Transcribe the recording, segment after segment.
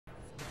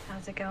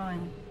How's it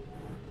going?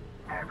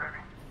 Hey, baby.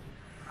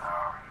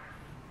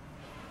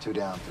 2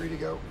 down, 3 to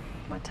go.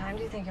 What time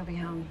do you think you'll be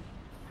home?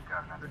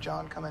 Another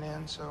John coming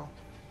in, so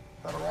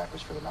that'll wrap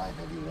us for the night,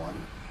 maybe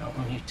 1. How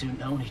long you two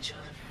known each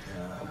other?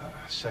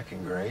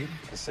 2nd grade.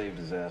 I saved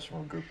his ass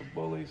from a group of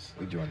bullies.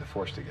 We joined the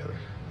force together.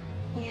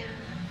 Yeah.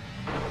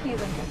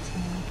 You've been good to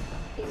me.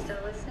 You still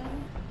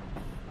listening?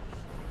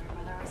 My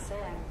mother always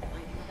said,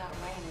 lightning without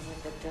rain is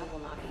like the devil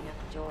knocking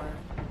at the door.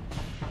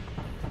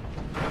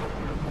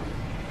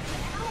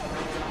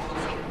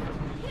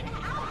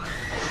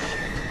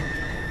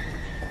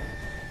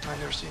 I've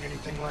never seen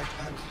anything like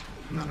that.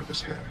 None of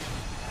us have.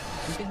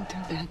 You've been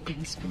through bad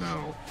things.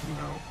 No,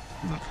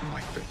 nothing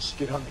like this.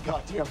 Get on the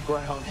goddamn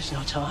ground. There's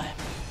no time.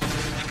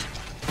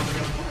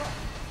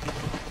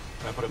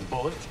 I put a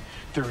bullet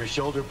through his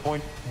shoulder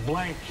point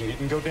blank. He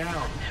didn't go down.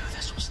 Knew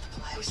this was the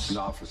place. An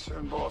officer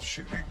involved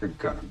shooting. Your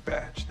gun and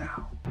badge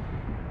now.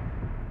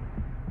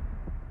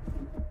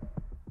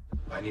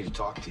 I need to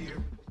talk to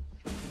you.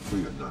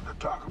 We got nothing to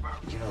talk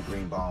about. You know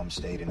Greenbaum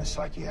stayed in a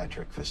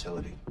psychiatric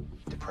facility.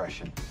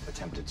 Depression,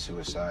 attempted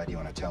suicide. You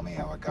want to tell me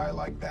how a guy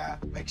like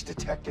that makes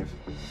detective?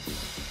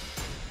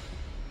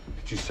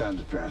 Could you sign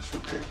the transfer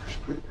papers,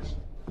 please?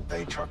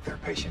 They truck their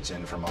patients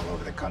in from all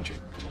over the country.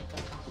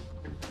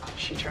 Is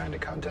she trying to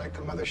contact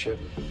the mothership?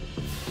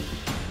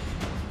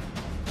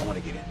 I want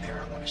to get in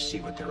there. I want to see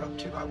what they're up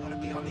to. I want to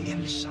be on the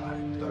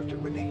inside, Dr.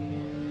 Whitney.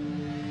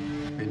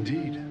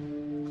 Indeed.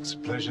 It's a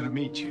pleasure to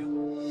meet you.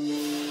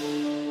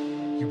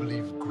 You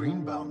believe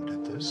Greenbaum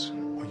did this,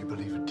 or you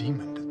believe a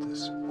demon did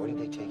this? Where did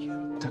they take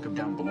you? Took him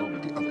down below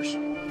with the others.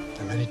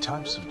 There are many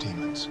types of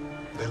demons.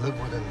 They live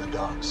within the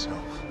dark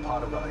self,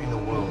 part of our inner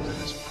world that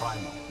is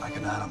primal, like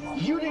an animal.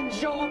 You didn't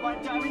show up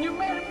on time and you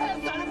made a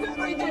mess out of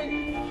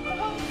everything!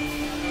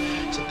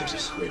 So there's a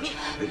switch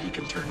that he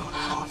can turn on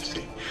and off,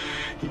 see?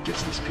 He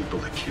gets these people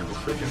to kill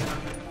for him.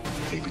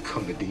 They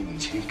become the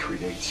demons he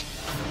creates.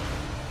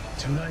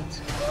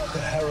 Tonight, the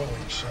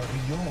Harrowing shall be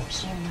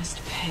yours. You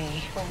must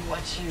pay for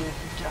what you've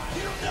done.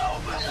 You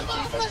know, man!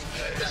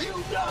 You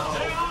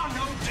know!